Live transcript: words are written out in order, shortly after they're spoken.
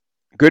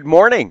Good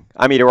morning.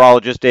 I'm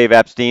meteorologist Dave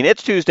Epstein.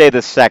 It's Tuesday, the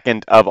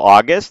 2nd of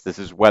August. This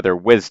is Weather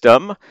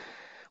Wisdom.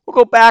 We'll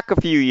go back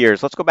a few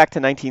years. Let's go back to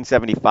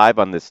 1975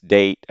 on this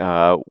date.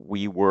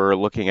 We were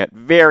looking at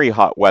very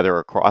hot weather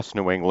across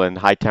New England.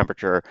 High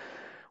temperature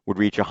would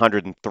reach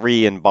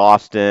 103 in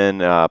Boston.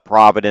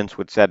 Providence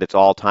would set its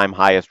all-time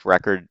highest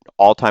record.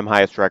 All-time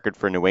highest record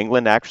for New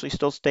England actually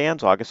still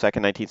stands August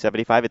 2nd,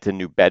 1975. It's in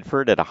New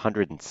Bedford at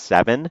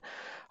 107.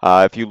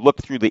 If you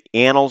look through the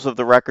annals of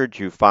the records,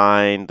 you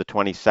find the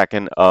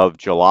 22nd of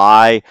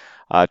July,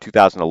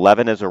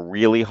 2011 is a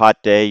really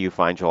hot day. You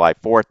find July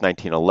 4th,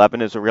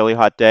 1911 is a really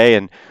hot day.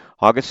 And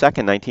August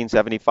 2nd,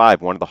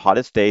 1975, one of the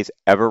hottest days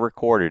ever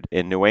recorded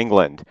in New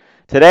England.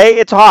 Today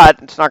it's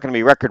hot. It's not going to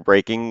be record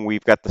breaking.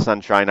 We've got the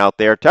sunshine out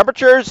there.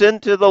 Temperatures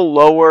into the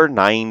lower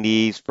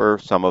 90s for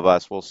some of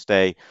us. We'll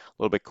stay a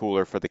little bit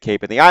cooler for the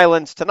Cape and the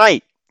Islands.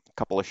 Tonight, a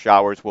couple of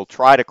showers will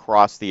try to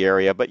cross the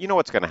area, but you know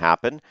what's going to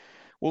happen.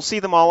 We'll see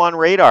them all on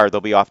radar. They'll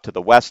be off to the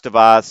west of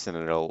us, and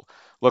it'll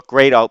look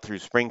great out through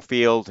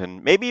Springfield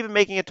and maybe even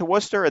making it to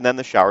Worcester, and then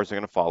the showers are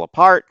going to fall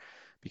apart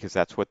because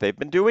that's what they've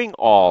been doing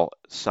all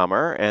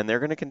summer, and they're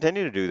going to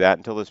continue to do that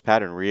until this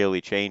pattern really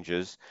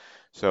changes.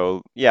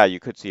 So, yeah, you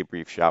could see a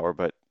brief shower,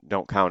 but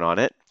don't count on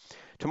it.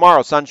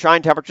 Tomorrow,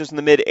 sunshine, temperatures in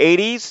the mid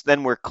 80s.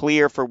 Then we're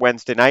clear for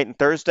Wednesday night and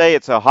Thursday.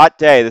 It's a hot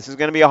day. This is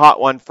going to be a hot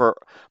one for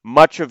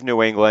much of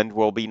New England.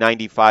 Will be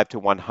 95 to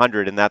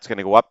 100, and that's going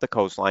to go up the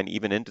coastline,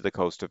 even into the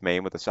coast of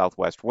Maine with a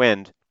southwest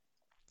wind.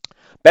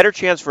 Better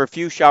chance for a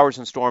few showers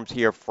and storms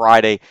here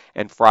Friday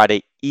and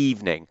Friday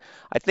evening.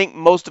 I think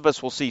most of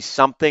us will see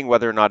something.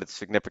 Whether or not it's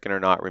significant or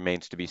not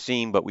remains to be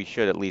seen, but we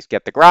should at least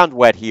get the ground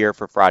wet here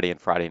for Friday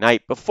and Friday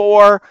night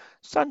before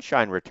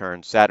sunshine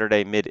returns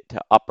Saturday, mid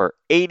to upper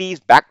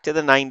 80s, back to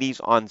the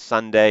 90s on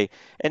Sunday,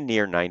 and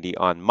near 90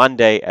 on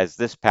Monday, as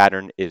this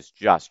pattern is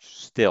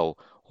just still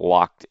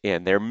locked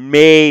in. There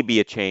may be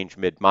a change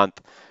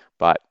mid-month,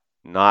 but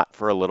not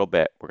for a little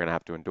bit. We're going to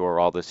have to endure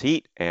all this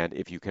heat, and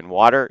if you can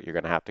water, you're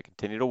going to have to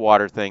continue to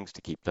water things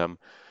to keep them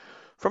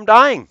from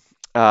dying.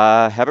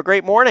 Have a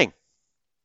great morning.